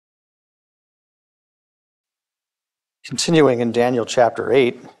Continuing in Daniel chapter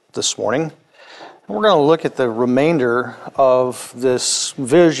 8 this morning, we're going to look at the remainder of this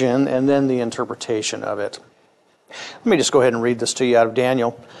vision and then the interpretation of it. Let me just go ahead and read this to you out of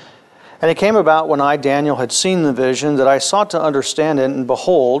Daniel. And it came about when I, Daniel, had seen the vision that I sought to understand it, and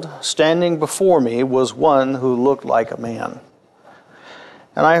behold, standing before me was one who looked like a man.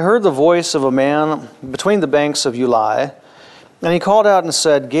 And I heard the voice of a man between the banks of Ulai, and he called out and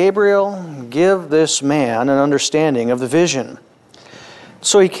said, Gabriel, give this man an understanding of the vision.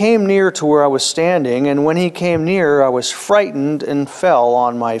 So he came near to where I was standing, and when he came near, I was frightened and fell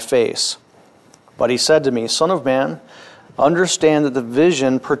on my face. But he said to me, Son of man, understand that the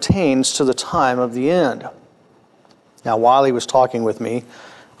vision pertains to the time of the end. Now while he was talking with me,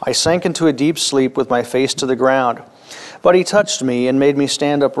 I sank into a deep sleep with my face to the ground. But he touched me and made me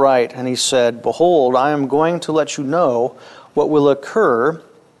stand upright, and he said, Behold, I am going to let you know what will occur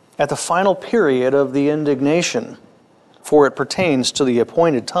at the final period of the indignation, for it pertains to the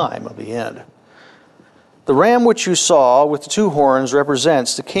appointed time of the end. The ram which you saw with the two horns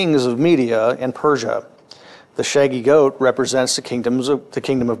represents the kings of Media and Persia. The shaggy goat represents the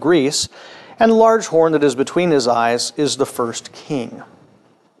kingdom of Greece, and the large horn that is between his eyes is the first king.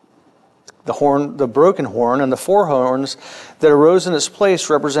 The broken horn, and the four horns that arose in its place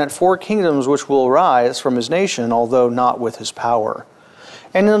represent four kingdoms which will arise from his nation, although not with his power.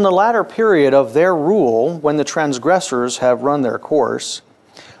 And in the latter period of their rule, when the transgressors have run their course,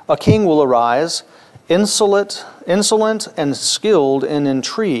 a king will arise, insolent and skilled in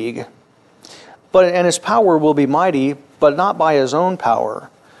intrigue, and his power will be mighty, but not by his own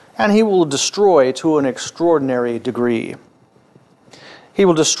power, and he will destroy to an extraordinary degree. He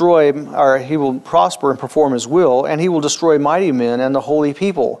will prosper and perform his will, and he will destroy mighty men and the holy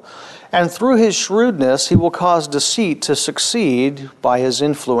people. And through his shrewdness, he will cause deceit to succeed by his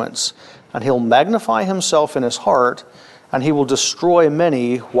influence. And he'll magnify himself in his heart, and he will destroy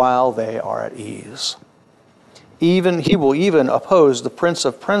many while they are at ease. He will even oppose the prince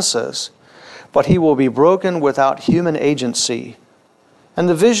of princes, but he will be broken without human agency. And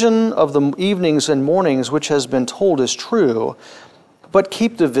the vision of the evenings and mornings which has been told is true, but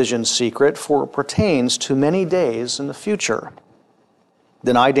keep the vision secret, for it pertains to many days in the future.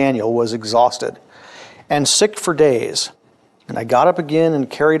 Then I, Daniel, was exhausted and sick for days. And I got up again and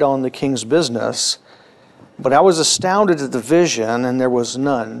carried on the king's business. But I was astounded at the vision, and there was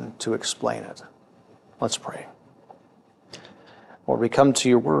none to explain it. Let's pray. Lord, we come to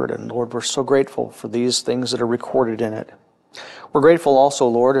your word, and Lord, we're so grateful for these things that are recorded in it. We're grateful also,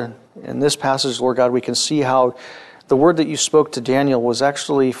 Lord, in this passage, Lord God, we can see how the word that you spoke to Daniel was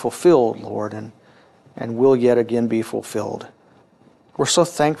actually fulfilled, Lord, and will yet again be fulfilled. We're so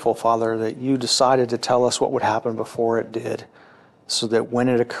thankful, Father, that you decided to tell us what would happen before it did, so that when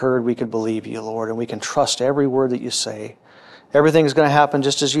it occurred, we could believe you, Lord, and we can trust every word that you say. Everything's going to happen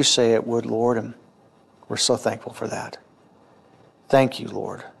just as you say it would, Lord, and we're so thankful for that. Thank you,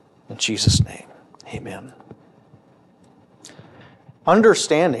 Lord. In Jesus' name, amen.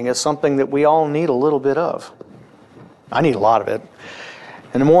 Understanding is something that we all need a little bit of. I need a lot of it.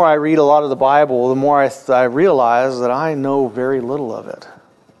 And the more I read a lot of the Bible, the more I realize that I know very little of it.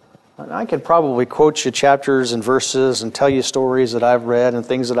 I could probably quote you chapters and verses and tell you stories that I've read and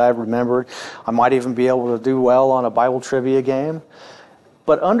things that I've remembered. I might even be able to do well on a Bible trivia game.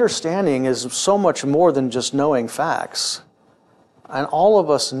 But understanding is so much more than just knowing facts. And all of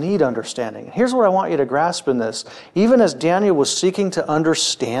us need understanding. Here's what I want you to grasp in this. Even as Daniel was seeking to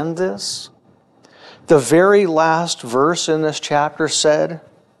understand this, the very last verse in this chapter said,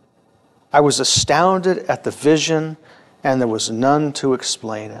 I was astounded at the vision, and there was none to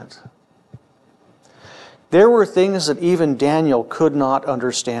explain it. There were things that even Daniel could not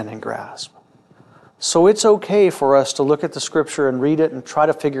understand and grasp. So it's okay for us to look at the scripture and read it and try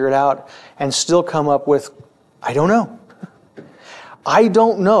to figure it out and still come up with, I don't know. I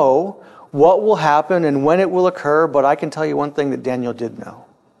don't know what will happen and when it will occur, but I can tell you one thing that Daniel did know.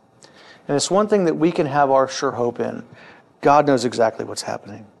 And it's one thing that we can have our sure hope in. God knows exactly what's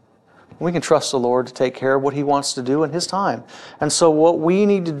happening. We can trust the Lord to take care of what he wants to do in his time. And so what we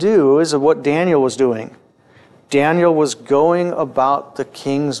need to do is what Daniel was doing. Daniel was going about the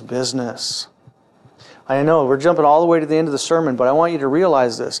king's business. I know we're jumping all the way to the end of the sermon, but I want you to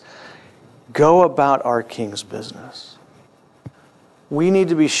realize this. Go about our king's business. We need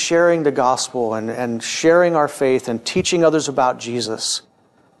to be sharing the gospel and sharing our faith and teaching others about Jesus.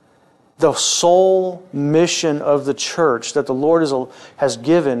 The sole mission of the church that the Lord has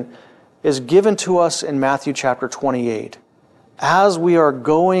given is given to us in Matthew chapter 28. As we are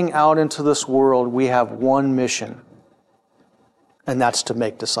going out into this world, we have one mission, and that's to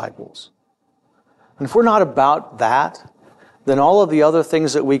make disciples. And if we're not about that, then all of the other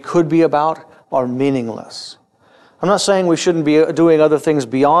things that we could be about are meaningless. I'm not saying we shouldn't be doing other things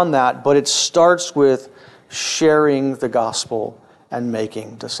beyond that, but it starts with sharing the gospel and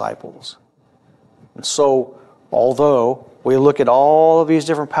making disciples. And so, although we look at all of these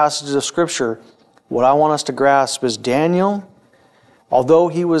different passages of Scripture, what I want us to grasp is Daniel, although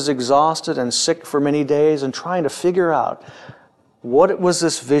he was exhausted and sick for many days and trying to figure out what was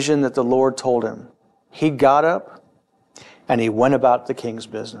this vision that the Lord told him, he got up and he went about the king's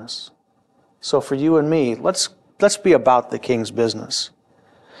business. So for you and me, let's be about the king's business.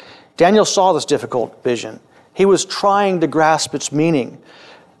 Daniel saw this difficult vision. He was trying to grasp its meaning.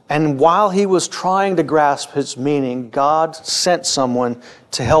 And while he was trying to grasp its meaning, God sent someone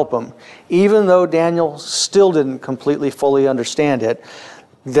to help him. Even though Daniel still didn't completely fully understand it,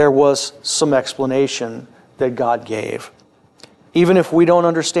 there was some explanation that God gave. Even if we don't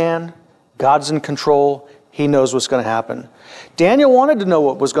understand, God's in control. He knows what's going to happen. Daniel wanted to know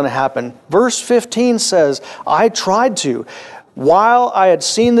what was going to happen. Verse 15 says, I tried to. While I had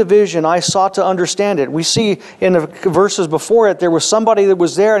seen the vision, I sought to understand it. We see in the verses before it, there was somebody that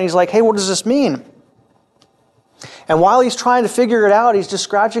was there and he's like, hey, what does this mean? And while he's trying to figure it out, he's just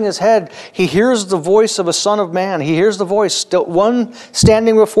scratching his head. He hears the voice of a son of man. He hears the voice, one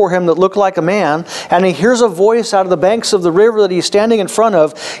standing before him that looked like a man. And he hears a voice out of the banks of the river that he's standing in front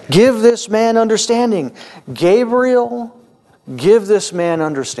of. Give this man understanding. Gabriel, give this man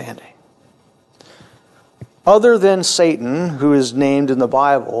understanding. Other than Satan, who is named in the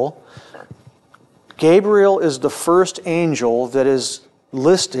Bible, Gabriel is the first angel that is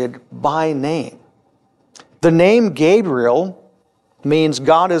listed by name. The name Gabriel means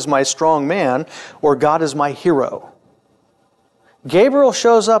God is my strong man or God is my hero. Gabriel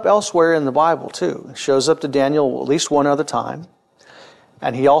shows up elsewhere in the Bible too. He shows up to Daniel at least one other time.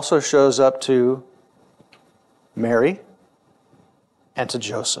 And he also shows up to Mary and to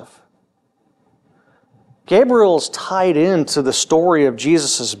Joseph. Gabriel is tied into the story of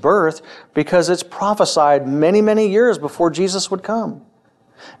Jesus' birth because it's prophesied many, many years before Jesus would come.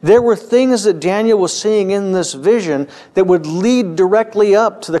 There were things that Daniel was seeing in this vision that would lead directly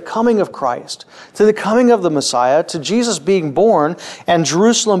up to the coming of Christ, to the coming of the Messiah, to Jesus being born, and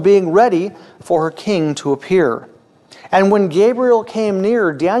Jerusalem being ready for her king to appear. And when Gabriel came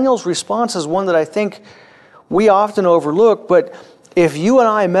near, Daniel's response is one that I think we often overlook, but if you and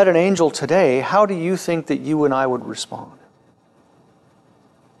I met an angel today, how do you think that you and I would respond?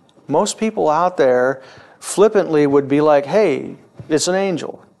 Most people out there flippantly would be like, hey, it's an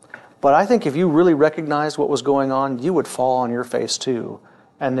angel. But I think if you really recognized what was going on, you would fall on your face too,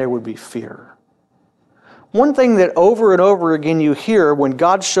 and there would be fear. One thing that over and over again you hear when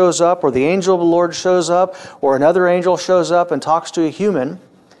God shows up, or the angel of the Lord shows up, or another angel shows up and talks to a human,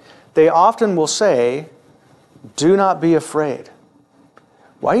 they often will say, do not be afraid.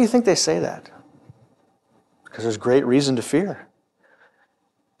 Why do you think they say that? Because there's great reason to fear.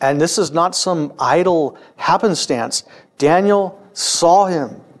 And this is not some idle happenstance. Daniel saw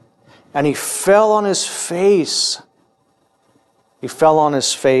him, and he fell on his face. He fell on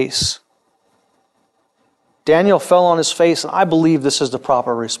his face. Daniel fell on his face, and I believe this is the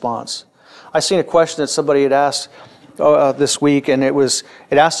proper response. I seen a question that somebody had asked this week, and it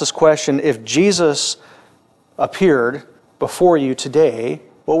asked this question: if Jesus appeared before you today,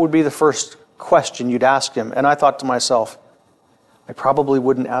 what would be the first question you'd ask him? And I thought to myself, I probably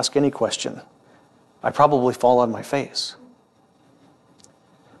wouldn't ask any question. I'd probably fall on my face.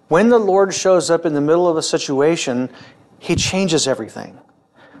 When the Lord shows up in the middle of a situation, He changes everything.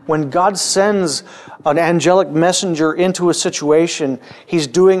 When God sends an angelic messenger into a situation, He's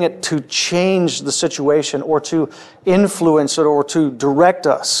doing it to change the situation or to influence it or to direct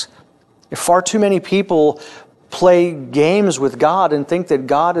us. Far too many people play games with God and think that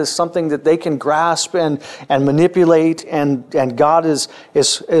God is something that they can grasp and manipulate, and God is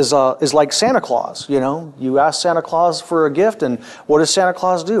like Santa Claus. You know, you ask Santa Claus for a gift, and what does Santa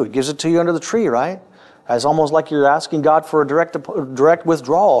Claus do? He gives it to you under the tree, right? It's almost like you're asking God for a direct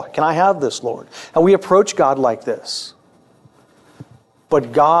withdrawal. Can I have this, Lord? And we approach God like this.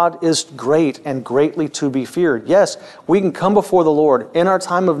 But God is great and greatly to be feared. Yes, we can come before the Lord in our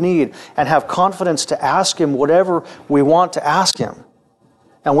time of need and have confidence to ask Him whatever we want to ask Him.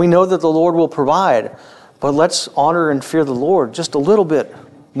 And we know that the Lord will provide. But let's honor and fear the Lord just a little bit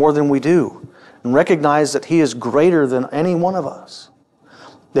more than we do. And recognize that He is greater than any one of us.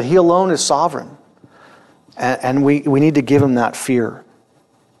 That He alone is sovereign. And we need to give Him that fear,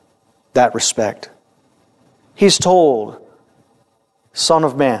 that respect. He's told, Son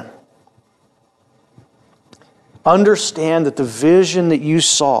of man, understand that the vision that you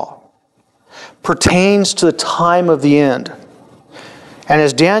saw pertains to the time of the end. And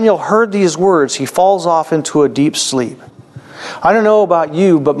as Daniel heard these words, he falls off into a deep sleep. I don't know about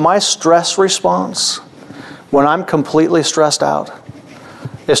you, but my stress response, when I'm completely stressed out,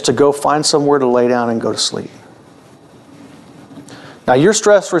 is to go find somewhere to lay down and go to sleep. Now, your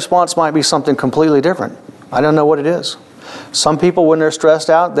stress response might be something completely different. I don't know what it is. Some people, when they're stressed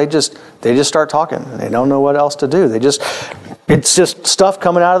out, they just start talking. They don't know what else to do. It's just stuff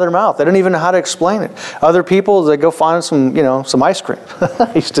coming out of their mouth. They don't even know how to explain it. Other people, they go find some ice cream.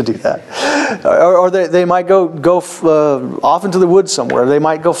 I used to do that. Or they might go off into the woods somewhere. They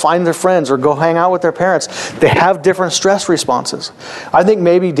might go find their friends or go hang out with their parents. They have different stress responses. I think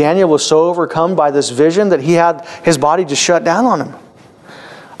maybe Daniel was so overcome by this vision that his body just shut down on him.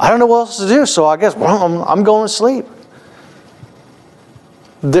 I don't know what else to do, so I guess I'm going to sleep.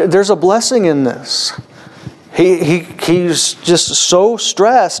 There's a blessing in this. He's just so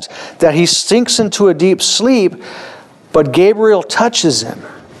stressed that he sinks into a deep sleep, but Gabriel touches him,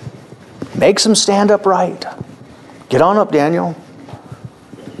 makes him stand upright. Get on up, Daniel.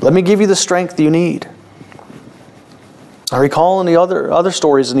 Let me give you the strength you need. I recall in the other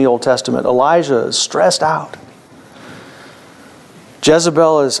stories in the Old Testament, Elijah is stressed out.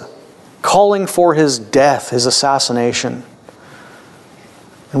 Jezebel is calling for his death, his assassination.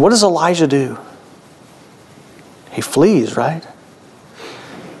 And what does Elijah do? He flees, right?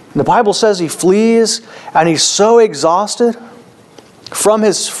 And the Bible says he flees, and he's so exhausted from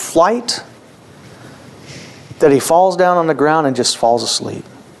his flight that he falls down on the ground and just falls asleep.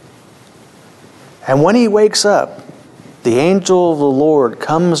 And when he wakes up, the angel of the Lord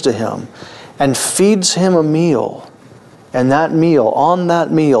comes to him and feeds him a meal. And on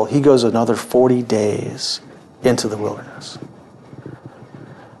that meal, he goes another 40 days into the wilderness.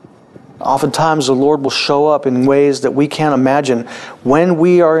 Oftentimes the Lord will show up in ways that we can't imagine when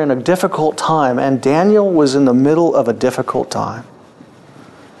we are in a difficult time. And Daniel was in the middle of a difficult time.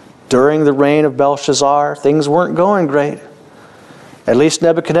 During the reign of Belshazzar, things weren't going great. At least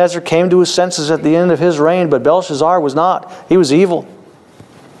Nebuchadnezzar came to his senses at the end of his reign, but Belshazzar was not. He was evil.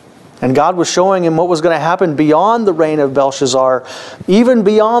 And God was showing him what was going to happen beyond the reign of Belshazzar, even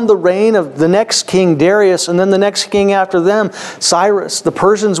beyond the reign of the next king, Darius, and then the next king after them, Cyrus. The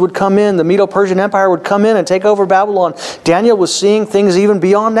Persians would come in, the Medo-Persian Empire would come in and take over Babylon. Daniel was seeing things even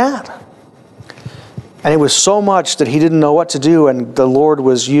beyond that. And it was so much that he didn't know what to do, and the Lord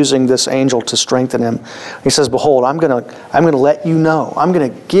was using this angel to strengthen him. He says, behold, I'm going to let you know. I'm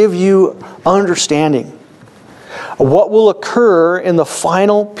going to give you understanding. What will occur in the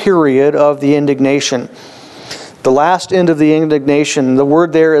final period of the indignation? The last end of the indignation, the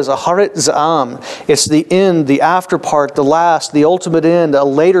word there is aharit za'am. It's the end, the after part, the last, the ultimate end, a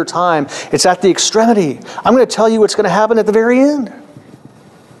later time. It's at the extremity. I'm going to tell you what's going to happen at the very end.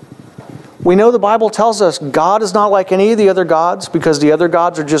 We know the Bible tells us God is not like any of the other gods because the other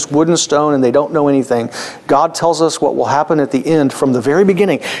gods are just wood and stone and they don't know anything. God tells us what will happen at the end from the very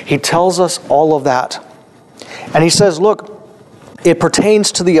beginning. He tells us all of that. And he says, look, it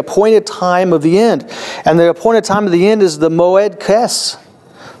pertains to the appointed time of the end. And the appointed time of the end is the Moed Kes.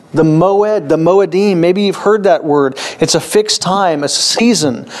 The Moed, the Moedim. Maybe you've heard that word. It's a fixed time, a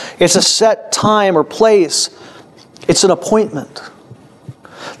season. It's a set time or place. It's an appointment.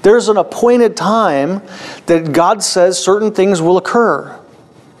 There's an appointed time that God says certain things will occur.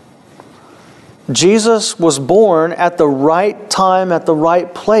 Jesus was born at the right time, at the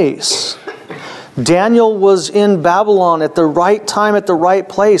right place. Daniel was in Babylon at the right time, at the right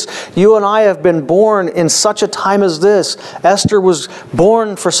place. You and I have been born in such a time as this. Esther was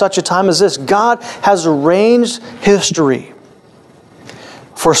born for such a time as this. God has arranged history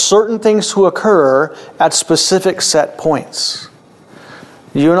for certain things to occur at specific set points.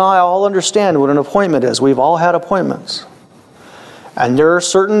 You and I all understand what an appointment is. We've all had appointments. And there are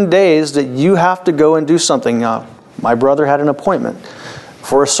certain days that you have to go and do something. My brother had an appointment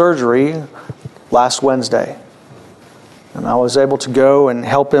for a surgery last Wednesday. And I was able to go and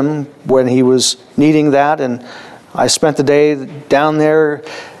help him when he was needing that. And I spent the day down there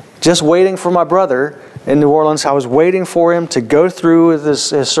just waiting for my brother in New Orleans. I was waiting for him to go through with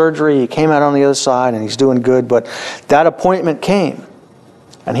his surgery. He came out on the other side and he's doing good. But that appointment came.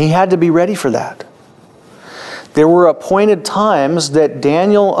 And he had to be ready for that. There were appointed times that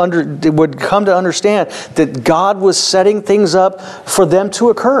Daniel would come to understand that God was setting things up for them to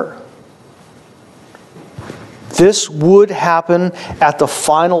occur. This would happen at the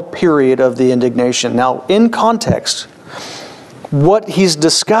final period of the indignation. Now, in context, what he's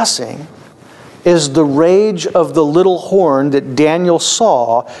discussing is the rage of the little horn that Daniel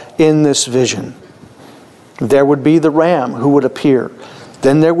saw in this vision. There would be the ram who would appear.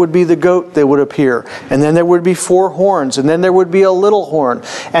 Then there would be the goat that would appear. And then there would be 4 horns. And then there would be a little horn.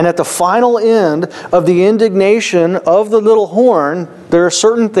 And at the final end of the indignation of the little horn, there are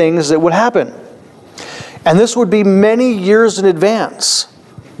certain things that would happen. And this would be many years in advance.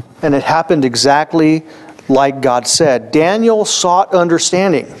 And it happened exactly like God said. Daniel sought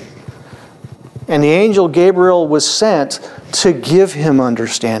understanding. And the angel Gabriel was sent to give him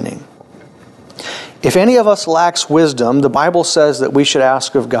understanding. If any of us lacks wisdom, the Bible says that we should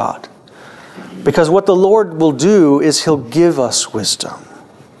ask of God. Because what the Lord will do is He'll give us wisdom.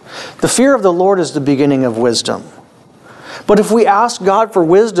 The fear of the Lord is the beginning of wisdom. But if we ask God for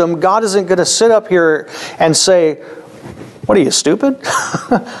wisdom, God isn't going to sit up here and say, "What are you, stupid?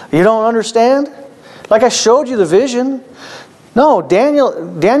 You don't understand? Like I showed you the vision." No,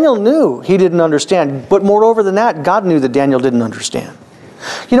 Daniel knew he didn't understand. But moreover than that, God knew that Daniel didn't understand.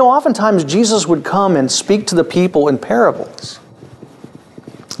 You know, oftentimes Jesus would come and speak to the people in parables.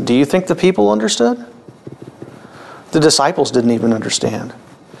 Do you think the people understood? The disciples didn't even understand.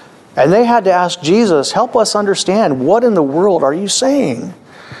 And they had to ask Jesus, "Help us understand. What in the world are you saying?"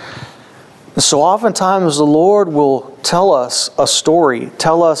 And so oftentimes the Lord will tell us a story,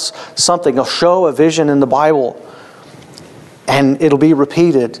 tell us something, He'll show a vision in the Bible, and it'll be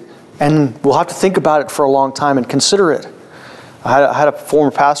repeated. And we'll have to think about it for a long time and consider it. I had a former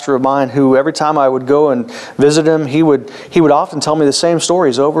pastor of mine who every time I would go and visit him, he would often tell me the same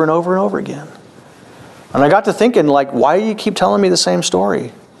stories over and over and over again. And I got to thinking, like, why do you keep telling me the same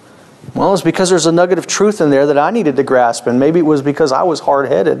story? Well, it's because there's a nugget of truth in there that I needed to grasp, and maybe it was because I was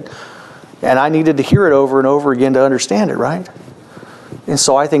hard-headed, and I needed to hear it over and over again to understand it, right? And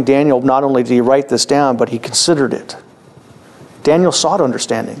so I think Daniel, not only did he write this down, but he considered it. Daniel sought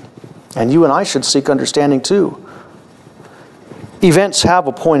understanding, and you and I should seek understanding too. Events have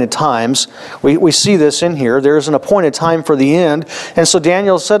appointed times. We see this in here. There's an appointed time for the end. And so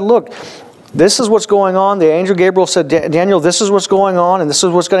Daniel said, "Look, this is what's going on." The angel Gabriel said, "Daniel, this is what's going on, and this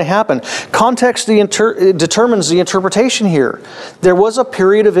is what's going to happen." Context determines the interpretation here. There was a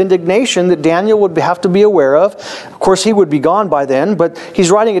period of indignation that Daniel would have to be aware of. Of course, he would be gone by then, but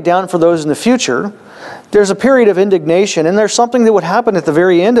he's writing it down for those in the future. There's a period of indignation, and there's something that would happen at the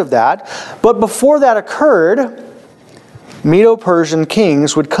very end of that. But before that occurred, Medo-Persian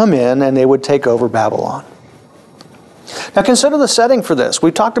kings would come in and they would take over Babylon. Now consider the setting for this.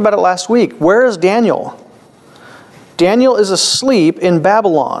 We talked about it last week. Where is Daniel? Daniel is asleep in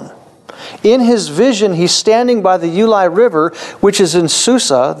Babylon. In his vision, he's standing by the Ulai River, which is in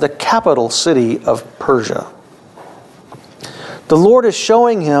Susa, the capital city of Persia. The Lord is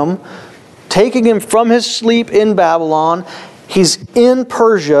showing him, taking him from his sleep in Babylon. He's in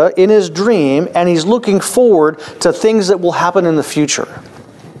Persia in his dream, and he's looking forward to things that will happen in the future.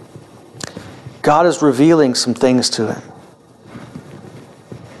 God is revealing some things to him.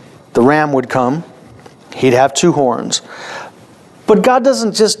 The ram would come. He'd have 2 horns. But God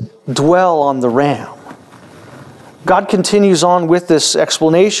doesn't just dwell on the ram. God continues on with this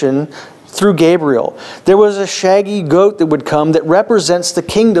explanation through Gabriel. There was a shaggy goat that would come that represents the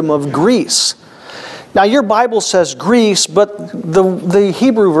kingdom of Greece. Now your Bible says Greece, but the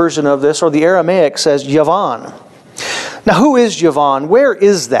Hebrew version of this, or the Aramaic, says Yavan. Now who is Yavan? Where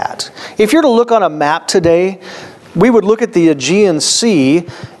is that? If you're to look on a map today, we would look at the Aegean Sea,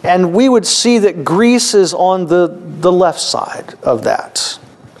 and we would see that Greece is on the left side of that,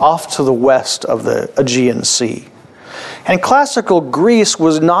 off to the west of the Aegean Sea. And classical Greece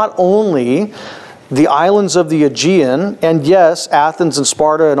was not only the islands of the Aegean, and yes, Athens and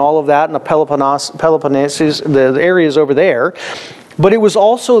Sparta and all of that, and the Peloponnesus, the areas over there, but it was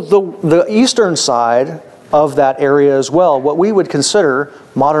also the eastern side of that area as well, what we would consider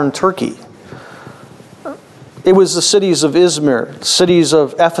modern Turkey. It was the cities of Izmir, cities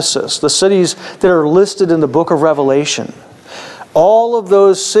of Ephesus, the cities that are listed in the book of Revelation. All of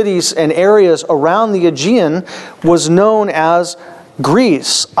those cities and areas around the Aegean was known as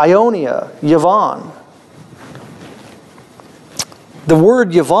Greece, Ionia, Yavan. The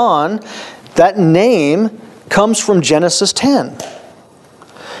word Yavan, that name, comes from Genesis 10.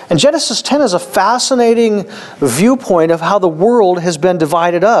 And Genesis 10 is a fascinating viewpoint of how the world has been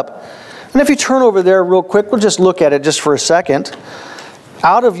divided up. And if you turn over there real quick, we'll just look at it just for a second.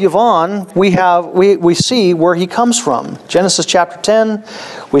 Out of Yavan, we see where he comes from. Genesis chapter 10,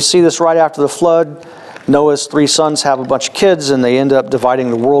 we see this right after the flood. Noah's 3 sons have a bunch of kids, and they end up dividing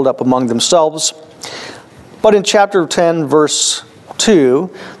the world up among themselves. But in chapter 10, verse 2,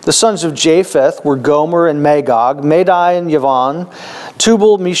 the sons of Japheth were Gomer and Magog, Madai and Yavan,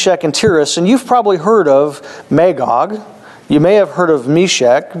 Tubal, Meshech, and Tiras. And you've probably heard of Magog. You may have heard of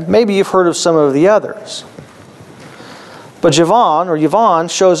Meshech. Maybe you've heard of some of the others. But Javan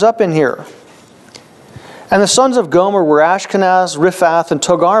shows up in here. And the sons of Gomer were Ashkenaz, Riphath, and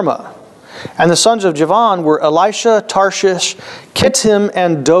Togarmah. And the sons of Javan were Elisha, Tarshish, Kittim,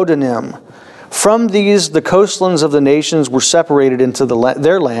 and Dodanim. From these, the coastlands of the nations were separated into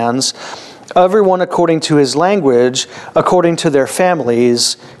their lands, everyone according to his language, according to their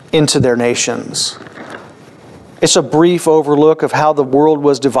families, into their nations. It's a brief overlook of how the world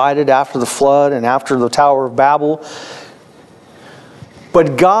was divided after the flood and after the Tower of Babel.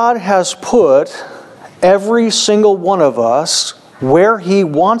 But God has put every single one of us where He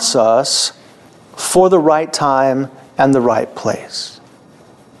wants us for the right time and the right place.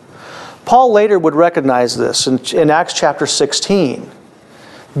 Paul later would recognize this in Acts chapter 16.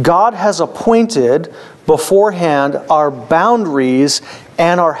 God has appointed beforehand our boundaries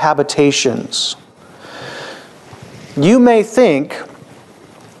and our habitations. You may think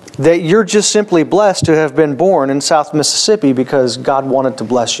that you're just simply blessed to have been born in South Mississippi because God wanted to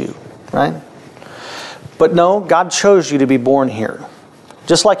bless you, right? But no, God chose you to be born here.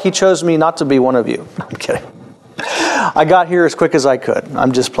 Just like He chose me not to be one of you. I'm kidding. I got here as quick as I could.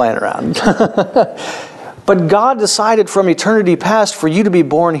 I'm just playing around. But God decided from eternity past for you to be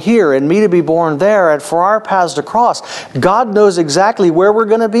born here and me to be born there and for our paths to cross. God knows exactly where we're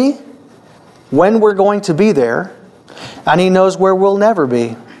going to be, when we're going to be there, and He knows where we'll never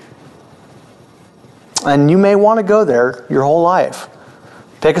be. And you may want to go there your whole life.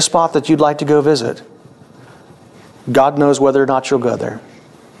 Pick a spot that you'd like to go visit. God knows whether or not you'll go there.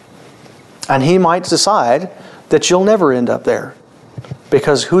 And He might decide that you'll never end up there.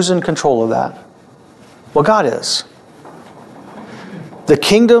 Because who's in control of that? Well, God is. The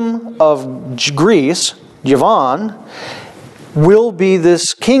kingdom of Greece, Javan, will be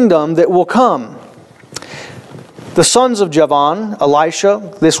this kingdom that will come. The sons of Javan,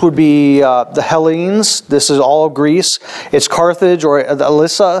 Elisha, this would be the Hellenes. This is all of Greece. It's Carthage or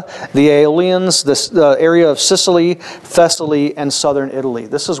Elissa, the Aeolians, the area of Sicily, Thessaly, and southern Italy.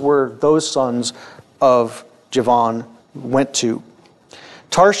 This is where those sons of Javan went to.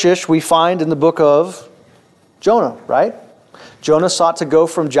 Tarshish we find in the book of Jonah, right? Jonah sought to go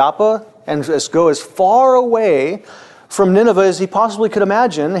from Joppa and go as far away from Nineveh as he possibly could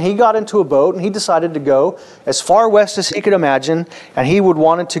imagine. He got into a boat and he decided to go as far west as he could imagine, and he would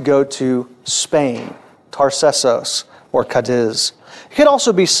wanted to go to Spain, Tarsus or Cadiz. It could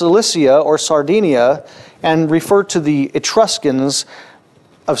also be Cilicia or Sardinia and refer to the Etruscans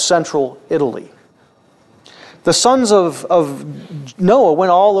of central Italy. The sons of Noah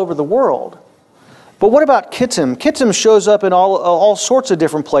went all over the world. But what about Kittim? Kittim shows up in all sorts of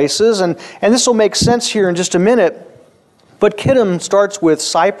different places, and this will make sense here in just a minute. But Kittim starts with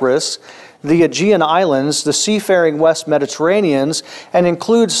Cyprus, the Aegean Islands, the seafaring West Mediterraneans, and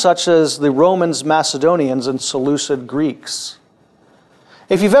includes such as the Romans, Macedonians, and Seleucid Greeks.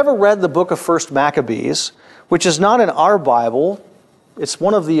 If you've ever read the book of 1 Maccabees, which is not in our Bible, it's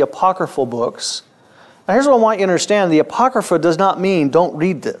one of the apocryphal books. Now here's what I want you to understand. The Apocrypha does not mean don't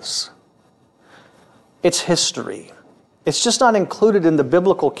read this. It's history. It's just not included in the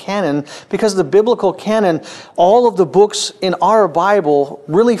biblical canon because the biblical canon, all of the books in our Bible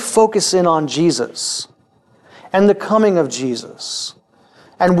really focus in on Jesus and the coming of Jesus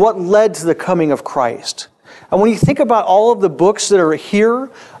and what led to the coming of Christ. And when you think about all of the books that are here,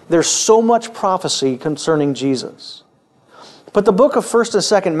 there's so much prophecy concerning Jesus. But the book of 1st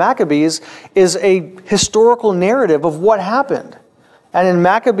and 2nd Maccabees is a historical narrative of what happened. And in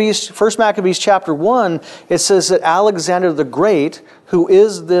 1 Maccabees chapter 1, it says that Alexander the Great, who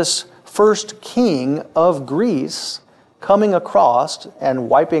is this first king of Greece, coming across and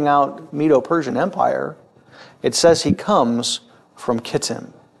wiping out Medo-Persian Empire, it says he comes from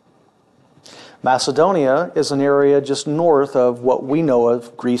Kittim. Macedonia is an area just north of what we know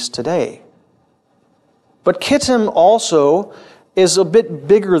of Greece today. But Kittim also is a bit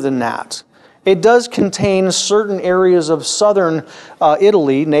bigger than that. It does contain certain areas of southern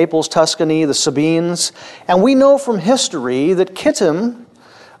Italy, Naples, Tuscany, the Sabines. And we know from history that Kittim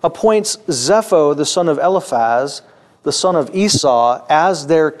appoints Zepho, the son of Eliphaz, the son of Esau, as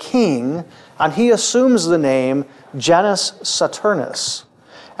their king, and he assumes the name Janus Saturnus.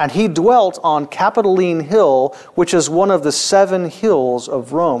 And he dwelt on Capitoline Hill, which is one of the 7 hills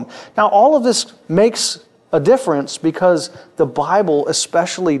of Rome. Now, all of this makes a difference because the Bible,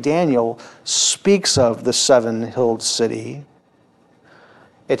 especially Daniel, speaks of the 7-hilled city.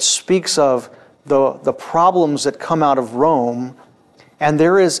 It speaks of the problems that come out of Rome, and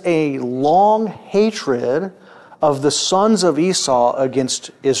there is a long hatred of the sons of Esau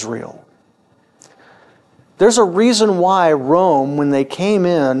against Israel. There's a reason why Rome, when they came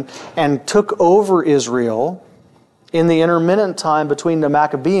in and took over Israel, in the intermittent time between the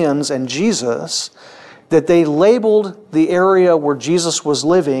Maccabeans and Jesus, that they labeled the area where Jesus was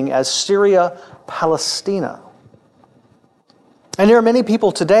living as Syria Palestina. And there are many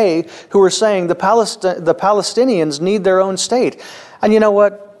people today who are saying the Palestinians need their own state. And you know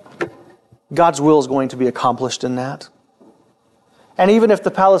what? God's will is going to be accomplished in that. And even if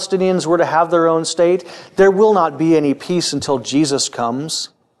the Palestinians were to have their own state, there will not be any peace until Jesus comes,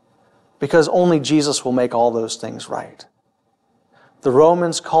 because only Jesus will make all those things right. The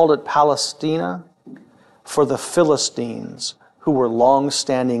Romans called it Palestina for the Philistines, who were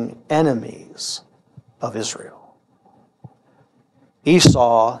long-standing enemies of Israel.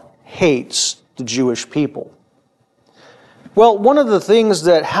 Esau hates the Jewish people. Well, one of the things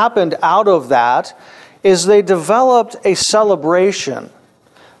that happened out of that is they developed a celebration.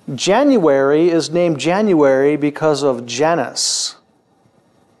 January is named January because of Janus,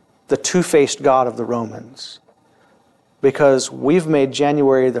 the two-faced god of the Romans. Because we've made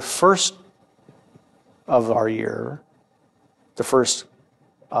January the first of our year, the first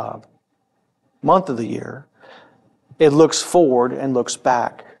month of the year. It looks forward and looks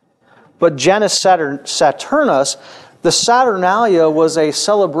back. But Janus Saturnus, the Saturnalia was a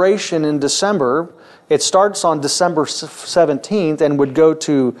celebration in December. It starts on December 17th and would go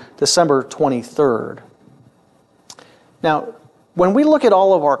to December 23rd. Now, when we look at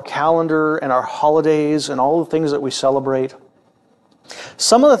all of our calendar and our holidays and all the things that we celebrate,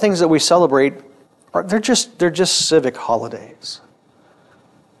 some of the things that we celebrate, they're just civic holidays.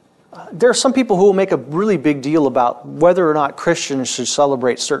 There are some people who will make a really big deal about whether or not Christians should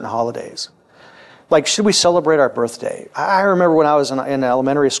celebrate certain holidays. Like, should we celebrate our birthday? I remember when I was in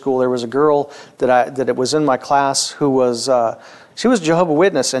elementary school, there was a girl that was in my class who was, she was Jehovah's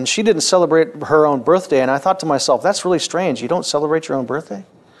Witness, and she didn't celebrate her own birthday. And I thought to myself, that's really strange. You don't celebrate your own birthday?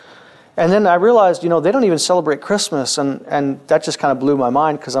 And then I realized, they don't even celebrate Christmas. And that just kind of blew my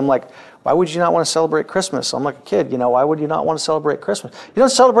mind, because I'm like, why would you not want to celebrate Christmas? I'm like a kid, why would you not want to celebrate Christmas? You don't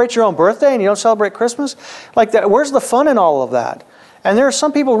celebrate your own birthday and you don't celebrate Christmas? Like that, where's the fun in all of that? And there are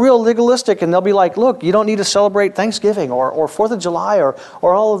some people real legalistic, and they'll be like, look, you don't need to celebrate Thanksgiving or 4th of July or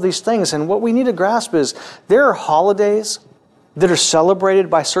all of these things. And what we need to grasp is there are holidays that are celebrated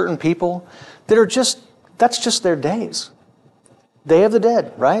by certain people that are that's just their days. Day of the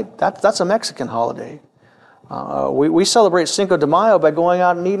Dead, right? That's a Mexican holiday. We celebrate Cinco de Mayo by going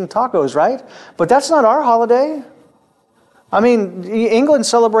out and eating tacos, right? But that's not our holiday. I mean, England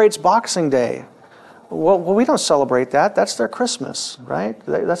celebrates Boxing Day. Well, we don't celebrate that. That's their Christmas, right?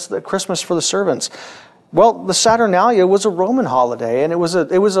 That's the Christmas for the servants. Well, the Saturnalia was a Roman holiday, and it was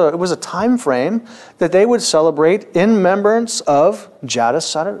a time frame that they would celebrate in remembrance of Janus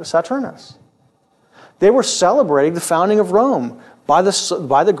Saturnus. They were celebrating the founding of Rome by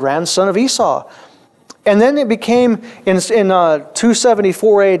the grandson of Esau. And then it became, in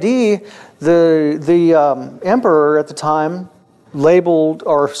 274 AD, the emperor at the time labeled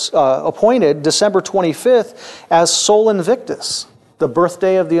or appointed December 25th as Sol Invictus, the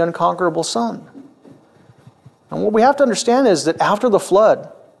birthday of the unconquerable sun. And what we have to understand is that after the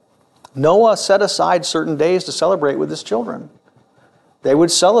flood, Noah set aside certain days to celebrate with his children. They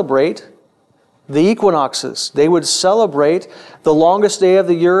would celebrate the equinoxes. They would celebrate the longest day of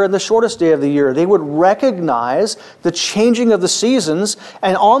the year and the shortest day of the year. They would recognize the changing of the seasons,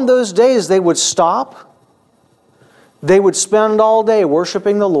 and on those days they would stop. They would spend all day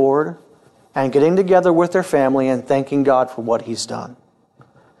worshiping the Lord and getting together with their family and thanking God for what He's done.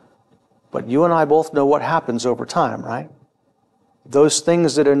 But you and I both know what happens over time, right? Those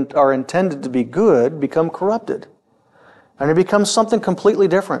things that are intended to be good become corrupted. And it becomes something completely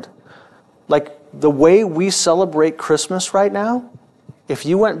different. Like the way we celebrate Christmas right now, if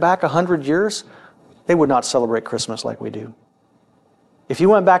you went back 100 years, they would not celebrate Christmas like we do. If you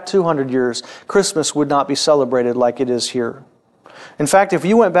went back 200 years, Christmas would not be celebrated like it is here. In fact, if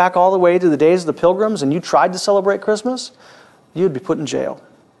you went back all the way to the days of the Pilgrims and you tried to celebrate Christmas, you'd be put in jail.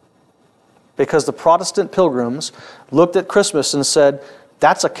 Because the Protestant Pilgrims looked at Christmas and said,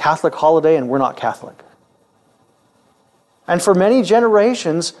 that's a Catholic holiday and we're not Catholic. And for many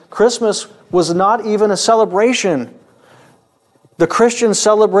generations, Christmas was not even a celebration. The Christians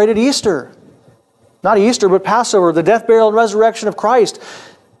celebrated Easter. Not Easter, but Passover, the death, burial, and resurrection of Christ.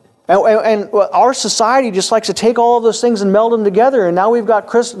 And our society just likes to take all of those things and meld them together. And now we've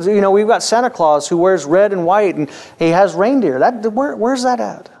got we've got Santa Claus who wears red and white and he has reindeer. Where's that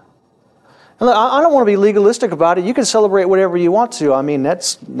at? And look, I don't want to be legalistic about it. You can celebrate whatever you want to. I mean,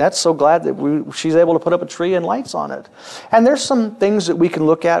 that's so glad that she's able to put up a tree and lights on it. And there's some things that we can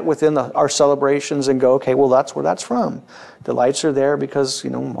look at within our celebrations and go, okay, well, that's where that's from. The lights are there because,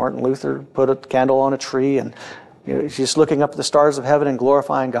 Martin Luther put a candle on a tree, and Just looking up at the stars of heaven and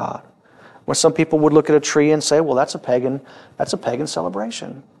glorifying God. When some people would look at a tree and say, well, that's a pagan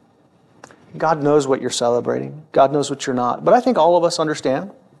celebration. God knows what you're celebrating. God knows what you're not. But I think all of us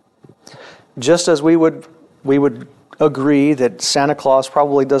understand. Just as we would agree that Santa Claus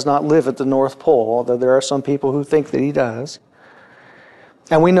probably does not live at the North Pole, although there are some people who think that he does.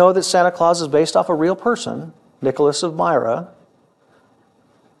 And we know that Santa Claus is based off a real person, Nicholas of Myra.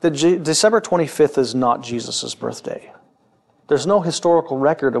 That December 25th is not Jesus' birthday. There's no historical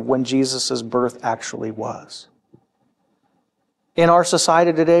record of when Jesus' birth actually was. In our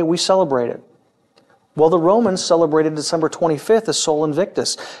society today, we celebrate it. Well, the Romans celebrated December 25th as Sol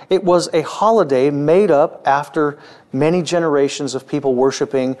Invictus. It was a holiday made up after many generations of people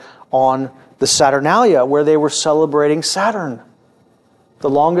worshiping on the Saturnalia, where they were celebrating Saturn. The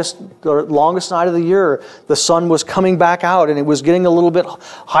longest night of the year, the sun was coming back out and it was getting a little bit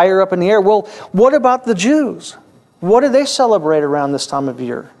higher up in the air. Well, what about the Jews? What do they celebrate around this time of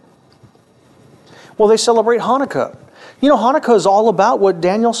year? Well, they celebrate Hanukkah. Hanukkah is all about what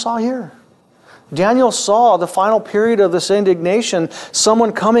Daniel saw here. Daniel saw the final period of this indignation,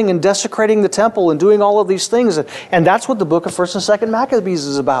 someone coming and desecrating the temple and doing all of these things. And that's what the book of 1st and 2nd Maccabees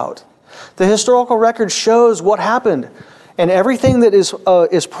is about. The historical record shows what happened. And everything that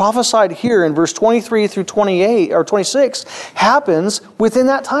is prophesied here in verse 23 through 28 or 26 happens within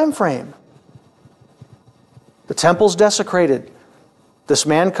that time frame. The temple's desecrated. This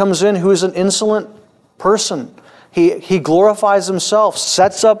man comes in who is an insolent person. He glorifies himself,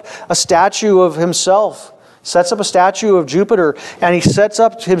 sets up a statue of himself, sets up a statue of Jupiter, and he sets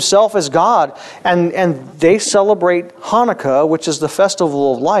up himself as God. And they celebrate Hanukkah, which is the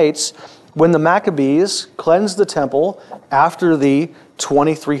festival of lights, when the Maccabees cleansed the temple after the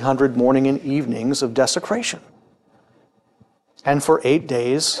 2,300 morning and evenings of desecration. And for 8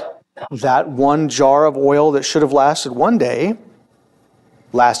 days, that one jar of oil that should have lasted 1 day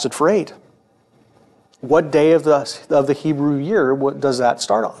lasted for 8. What day of the Hebrew year does that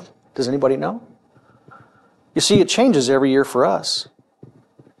start on? Does anybody know? You see, it changes every year for us.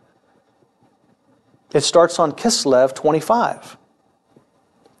 It starts on Kislev 25.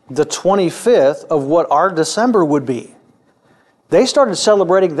 The 25th of what our December would be. They started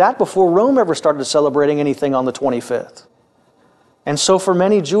celebrating that before Rome ever started celebrating anything on the 25th. And so for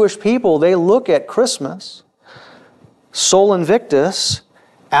many Jewish people, they look at Christmas, Sol Invictus,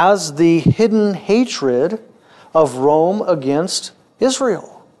 as the hidden hatred of Rome against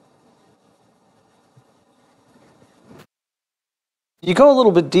Israel. You go a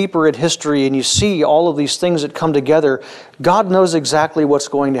little bit deeper in history and you see all of these things that come together. God knows exactly what's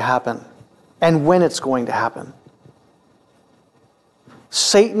going to happen and when it's going to happen.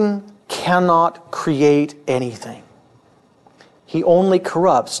 Satan cannot create anything. He only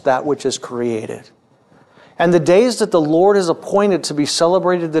corrupts that which is created. And the days that the Lord has appointed to be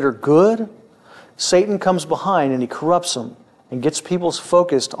celebrated that are good, Satan comes behind and he corrupts them and gets people's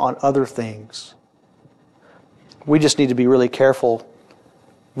focused on other things. We just need to be really careful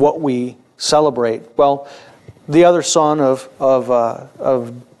what we celebrate. Well, the other son of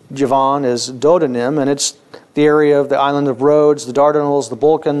Javan is Dodanim, and it's the area of the island of Rhodes, the Dardanelles, the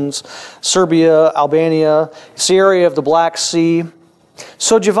Balkans, Serbia, Albania. It's the area of the Black Sea.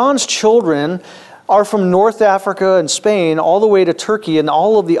 So Javan's children are from North Africa and Spain all the way to Turkey and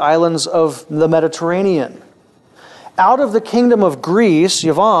all of the islands of the Mediterranean. Out of the kingdom of Greece,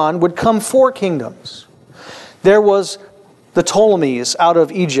 Javan, would come 4 kingdoms. There was the Ptolemies out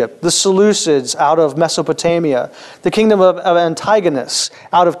of Egypt, the Seleucids out of Mesopotamia, the kingdom of Antigonus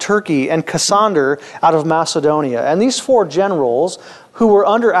out of Turkey, and Cassander out of Macedonia. And these 4 generals, who were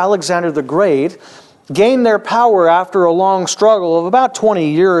under Alexander the Great, gained their power after a long struggle of about 20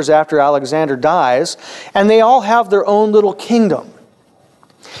 years after Alexander dies, and they all have their own little kingdom.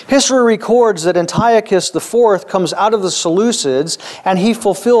 History records that Antiochus IV comes out of the Seleucids, and he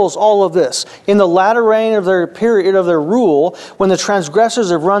fulfills all of this. In the latter reign of their period of their rule, when the transgressors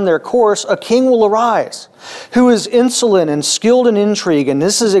have run their course, a king will arise, who is insolent and skilled in intrigue, and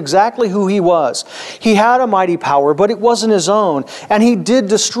this is exactly who he was. He had a mighty power, but it wasn't his own, and he did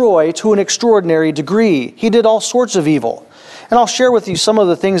destroy to an extraordinary degree. He did all sorts of evil. And I'll share with you some of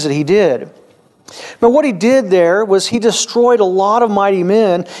the things that he did. But what he did there was he destroyed a lot of mighty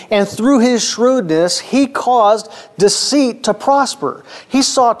men, and through his shrewdness, he caused deceit to prosper. He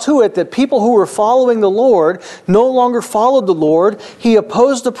saw to it that people who were following the Lord no longer followed the Lord. He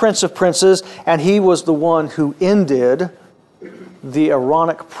opposed the Prince of Princes, and he was the one who ended the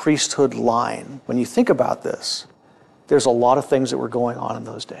Aaronic priesthood line. When you think about this, there's a lot of things that were going on in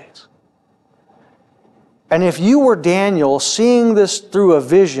those days. And if you were Daniel seeing this through a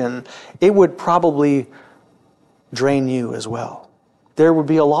vision, it would probably drain you as well. There would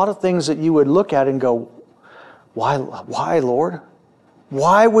be a lot of things that you would look at and go, why, Lord?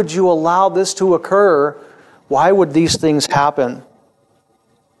 Why would you allow this to occur? Why would these things happen?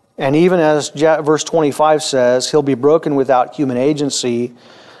 And even as verse 25 says, he'll be broken without human agency.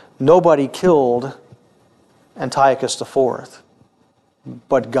 Nobody killed Antiochus IV,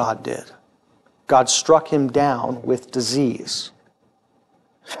 but God did. God struck him down with disease.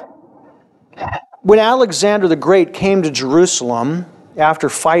 When Alexander the Great came to Jerusalem after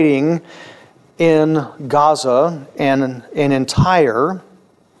fighting in Gaza and in Tyre,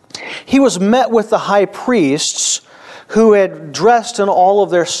 he was met with the high priests who had dressed in all of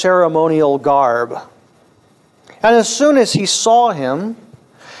their ceremonial garb. And as soon as he saw him,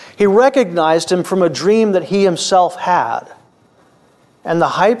 he recognized him from a dream that he himself had. And the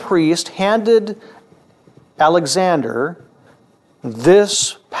high priest handed Alexander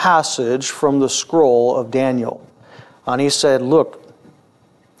this passage from the scroll of Daniel. And he said, look,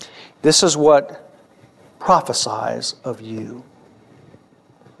 this is what prophesies of you.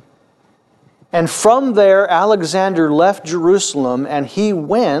 And from there, Alexander left Jerusalem, and he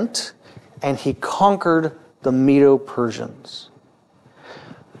went and he conquered the Medo-Persians.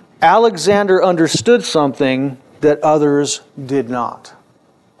 Alexander understood something that others did not.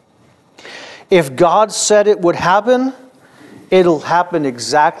 If God said it would happen, it'll happen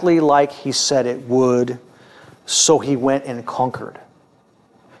exactly like he said it would. So he went and conquered.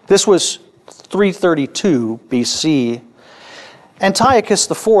 This was 332 BC. Antiochus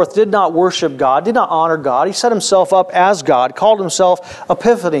IV did not worship God, did not honor God. He set himself up as God, called himself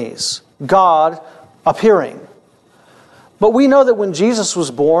Epiphanes, God appearing. But we know that when Jesus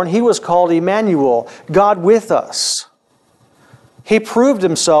was born, he was called Emmanuel, God with us. He proved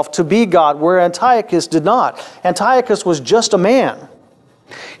himself to be God, where Antiochus did not. Antiochus was just a man.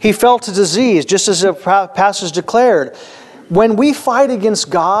 He fell to disease, just as the passage declared. When we fight against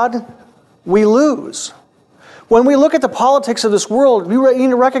God, we lose. When we look at the politics of this world, we need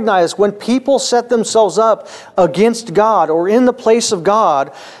to recognize when people set themselves up against God or in the place of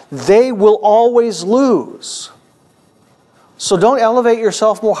God, they will always lose. So don't elevate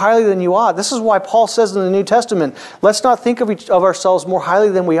yourself more highly than you ought. This is why Paul says in the New Testament, let's not think of ourselves more highly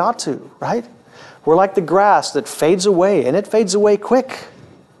than we ought to, right? We're like the grass that fades away, and it fades away quick.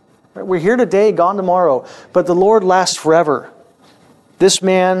 We're here today, gone tomorrow, but the Lord lasts forever. This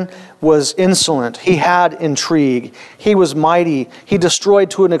man was insolent. He had intrigue. He was mighty. He destroyed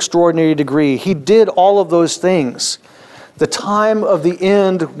to an extraordinary degree. He did all of those things. The time of the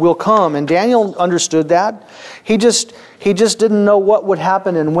end will come, and Daniel understood that. He just didn't know what would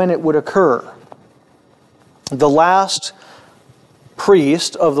happen and when it would occur. The last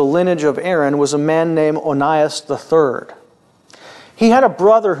priest of the lineage of Aaron was a man named Onias III. He had a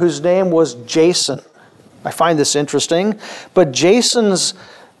brother whose name was Jason. I find this interesting, but Jason is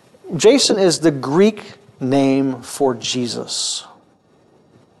the Greek name for Jesus.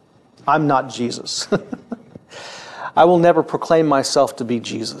 I'm not Jesus. I will never proclaim myself to be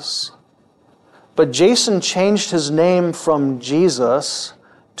Jesus. But Jason changed his name from Jesus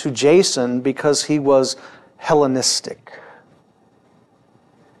to Jason because he was Hellenistic.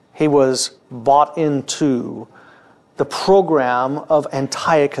 He was bought into the program of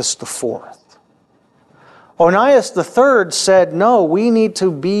Antiochus IV. Onias III said, no, we need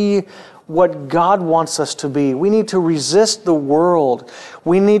to be what God wants us to be. We need to resist the world.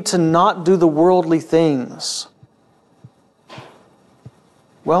 We need to not do the worldly things.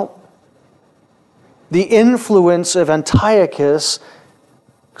 Well, the influence of Antiochus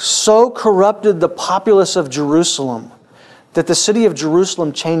so corrupted the populace of Jerusalem that the city of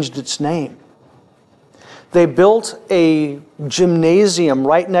Jerusalem changed its name. They built a gymnasium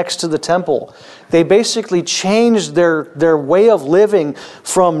right next to the temple. They basically changed their way of living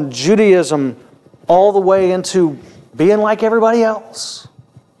from Judaism all the way into being like everybody else.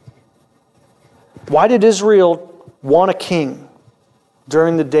 Why did Israel want a king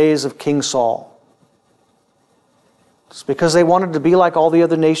during the days of King Saul? It's because they wanted to be like all the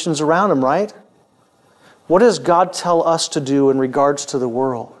other nations around them, right? What does God tell us to do in regards to the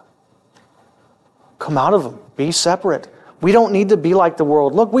world? Come out of them. Be separate. We don't need to be like the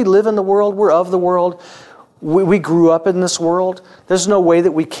world. Look, we live in the world. We're of the world. We grew up in this world. There's no way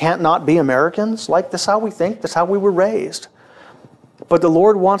that we can't not be Americans. Like, that's how we think. That's how we were raised. But the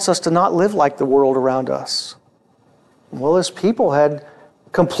Lord wants us to not live like the world around us. Well, his people had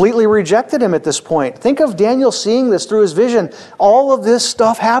completely rejected him at this point. Think of Daniel seeing this through his vision. All of this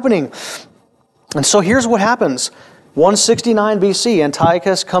stuff happening. And so here's what happens. 169 BC,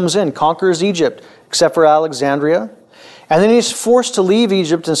 Antiochus comes in, conquers Egypt, except for Alexandria. And then he's forced to leave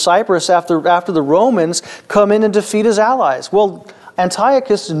Egypt and Cyprus after the Romans come in and defeat his allies. Well,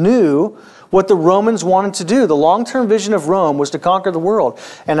 Antiochus knew what the Romans wanted to do. The long-term vision of Rome was to conquer the world.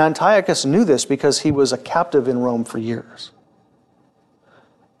 And Antiochus knew this because he was a captive in Rome for years.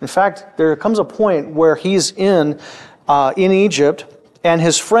 In fact, there comes a point where he's in Egypt, and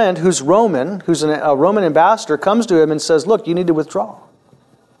his friend, who's Roman, who's a Roman ambassador, comes to him and says, look, you need to withdraw.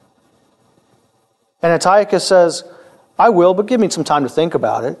 And Antiochus says, I will, but give me some time to think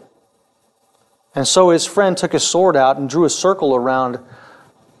about it. And so his friend took his sword out and drew a circle around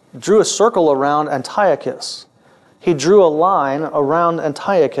Antiochus. He drew a line around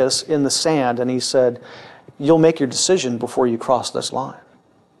Antiochus in the sand, and he said, you'll make your decision before you cross this line.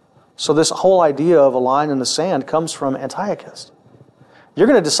 So this whole idea of a line in the sand comes from Antiochus. You're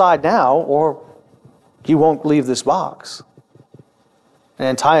going to decide now, or you won't leave this box. And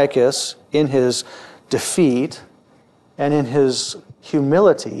Antiochus, in his defeat and in his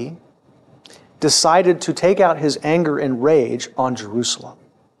humility, decided to take out his anger and rage on Jerusalem.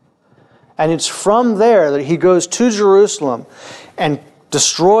 And it's from there that he goes to Jerusalem and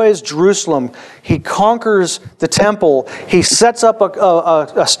destroys Jerusalem. He conquers the temple. He sets up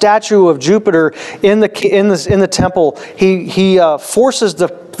a statue of Jupiter in the temple. He forces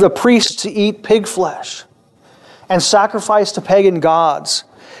the priests to eat pig flesh and sacrifice to pagan gods.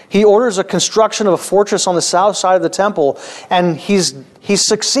 He orders a construction of a fortress on the south side of the temple, and he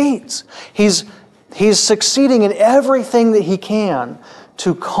succeeds. He's succeeding in everything that he can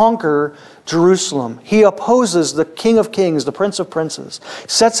to conquer Jerusalem. He opposes the King of Kings, the Prince of Princes,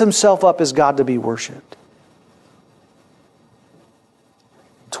 sets himself up as God to be worshipped.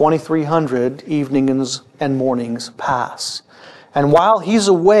 2,300 evenings and mornings pass. And while he's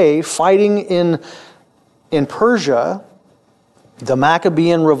away fighting in Persia, the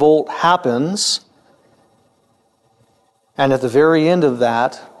Maccabean revolt happens, and at the very end of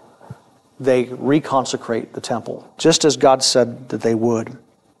that, they reconsecrate the temple, just as God said that they would.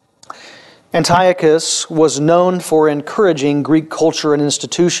 Antiochus was known for encouraging Greek culture and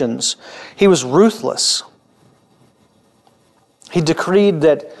institutions. He was ruthless. He decreed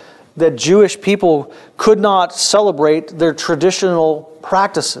that Jewish people could not celebrate their traditional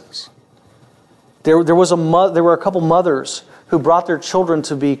practices. There were a couple mothers who brought their children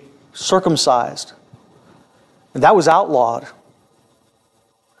to be circumcised. And that was outlawed.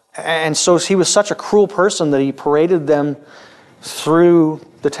 And so he was such a cruel person that he paraded them through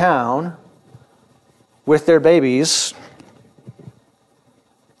the town with their babies.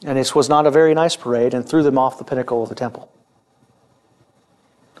 And it was not a very nice parade, and threw them off the pinnacle of the temple.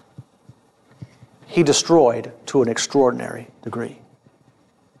 He destroyed to an extraordinary degree.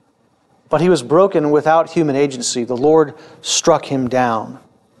 But he was broken without human agency. The Lord struck him down.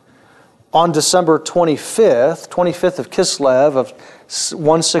 On December 25th of Kislev of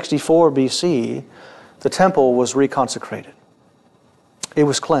 164 BC, the temple was reconsecrated. It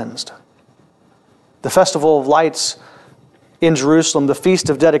was cleansed. The Festival of Lights in Jerusalem, the Feast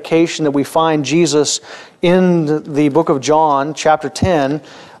of Dedication that we find Jesus in the book of John, chapter 10,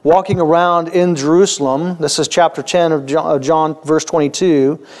 walking around in Jerusalem. This is chapter 10 of John, verse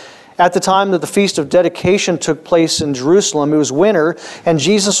 22. At the time that the Feast of Dedication took place in Jerusalem, it was winter, and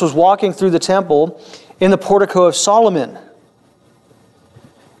Jesus was walking through the temple in the portico of Solomon.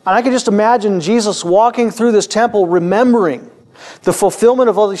 And I can just imagine Jesus walking through this temple, remembering the fulfillment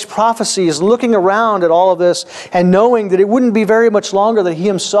of all these prophecies, looking around at all of this and knowing that it wouldn't be very much longer that he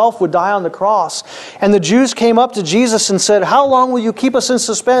himself would die on the cross. And the Jews came up to Jesus and said, "How long will you keep us in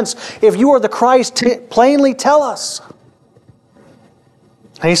suspense? If you are the Christ, plainly tell us."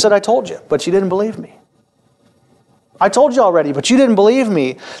 And he said, "I told you, but you didn't believe me. I told you already, but you didn't believe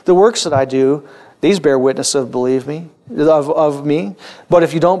me. The works that I do, these bear witness of me. But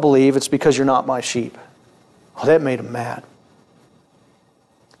if you don't believe, it's because you're not my sheep." Oh, that made him mad.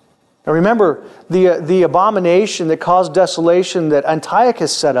 Now remember, the abomination that caused desolation that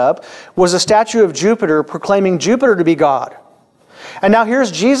Antiochus set up was a statue of Jupiter proclaiming Jupiter to be God. And now here's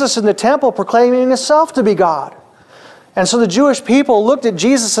Jesus in the temple proclaiming himself to be God. And so the Jewish people looked at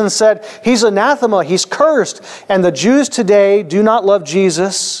Jesus and said, "He's anathema, he's cursed." And the Jews today do not love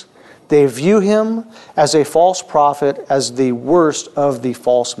Jesus. They view him as a false prophet, as the worst of the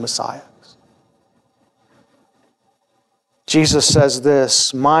false messiahs. Jesus says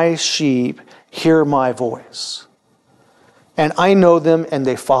this, "My sheep hear my voice, and I know them and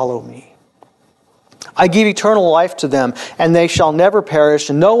they follow me. I give eternal life to them, and they shall never perish,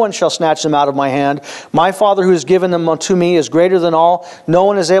 and no one shall snatch them out of my hand. My Father who has given them unto me is greater than all. No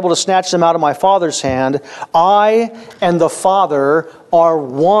one is able to snatch them out of my Father's hand. I and the Father are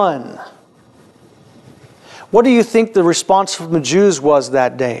one." What do you think the response from the Jews was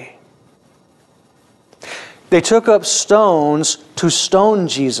that day? They took up stones to stone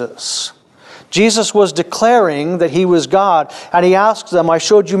Jesus. Jesus was declaring that he was God, and he asked them, I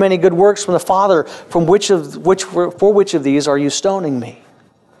showed you many good works from the Father, for which of these are you stoning me?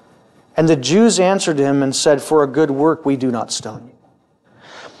 And the Jews answered him and said, for a good work we do not stone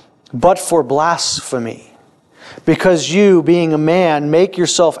you, but for blasphemy, because you, being a man, make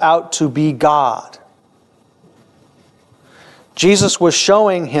yourself out to be God. Jesus was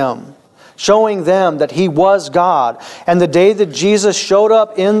showing them that he was God. And the day that Jesus showed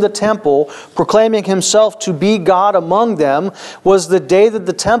up in the temple, proclaiming himself to be God among them, was the day that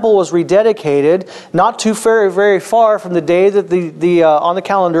the temple was rededicated, not too very, very far from the day that on the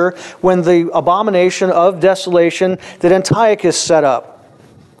calendar when the abomination of desolation that Antiochus set up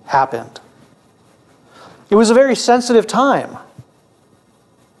happened. It was a very sensitive time.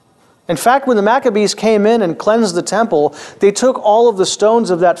 In fact, when the Maccabees came in and cleansed the temple, they took all of the stones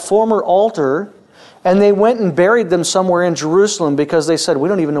of that former altar and they went and buried them somewhere in Jerusalem because they said, we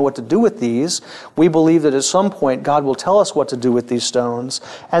don't even know what to do with these. We believe that at some point God will tell us what to do with these stones.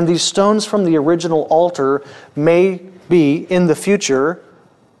 And these stones from the original altar may be, in the future,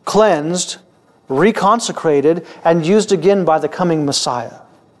 cleansed, reconsecrated, and used again by the coming Messiah.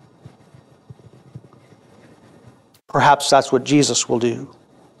 Perhaps that's what Jesus will do.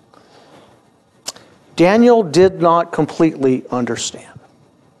 Daniel did not completely understand.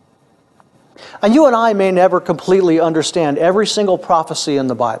 And you and I may never completely understand every single prophecy in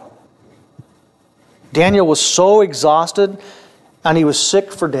the Bible. Daniel was so exhausted and he was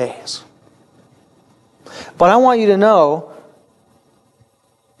sick for days. But I want you to know,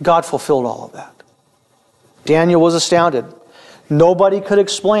 God fulfilled all of that. Daniel was astounded. Nobody could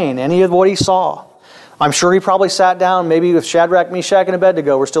explain any of what he saw. I'm sure he probably sat down, maybe if Shadrach, Meshach, and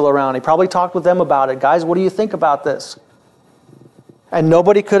Abednego were still around. He probably talked with them about it. Guys, what do you think about this? And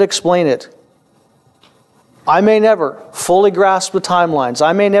nobody could explain it. I may never fully grasp the timelines.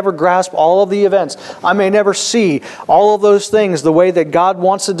 I may never grasp all of the events. I may never see all of those things the way that God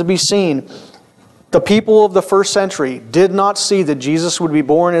wants it to be seen. The people of the first century did not see that Jesus would be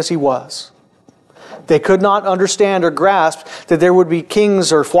born as he was. They could not understand or grasp that there would be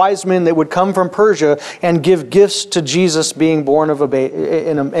kings or wise men that would come from Persia and give gifts to Jesus being born of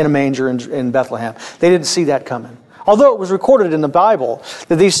in a manger in Bethlehem. They didn't see that coming. Although it was recorded in the Bible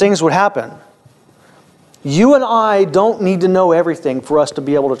that these things would happen. You and I don't need to know everything for us to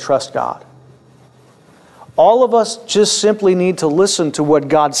be able to trust God. All of us just simply need to listen to what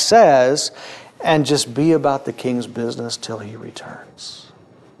God says and just be about the King's business till he returns.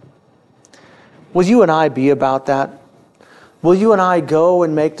 Will you and I be about that? Will you and I go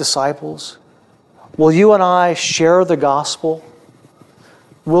and make disciples? Will you and I share the gospel?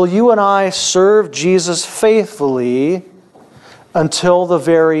 Will you and I serve Jesus faithfully until the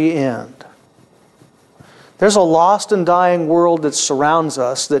very end? There's a lost and dying world that surrounds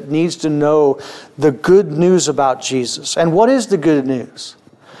us that needs to know the good news about Jesus. And what is the good news?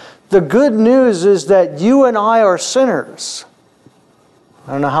 The good news is that you and I are sinners.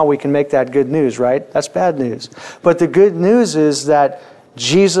 I don't know how we can make that good news, right? That's bad news. But the good news is that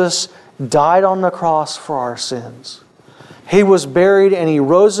Jesus died on the cross for our sins. He was buried and he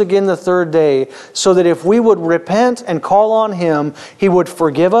rose again the third day so that if we would repent and call on him, he would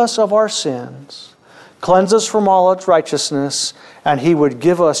forgive us of our sins, cleanse us from all unrighteousness, and he would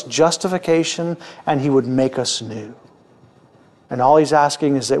give us justification and he would make us new. And all he's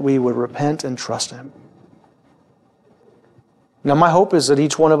asking is that we would repent and trust him. Now, my hope is that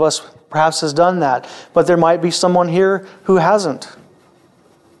each one of us perhaps has done that, but there might be someone here who hasn't.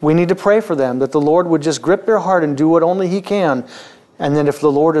 We need to pray for them, that the Lord would just grip their heart and do what only he can, and then if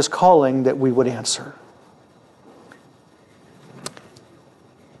the Lord is calling, that we would answer.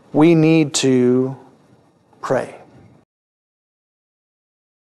 We need to pray.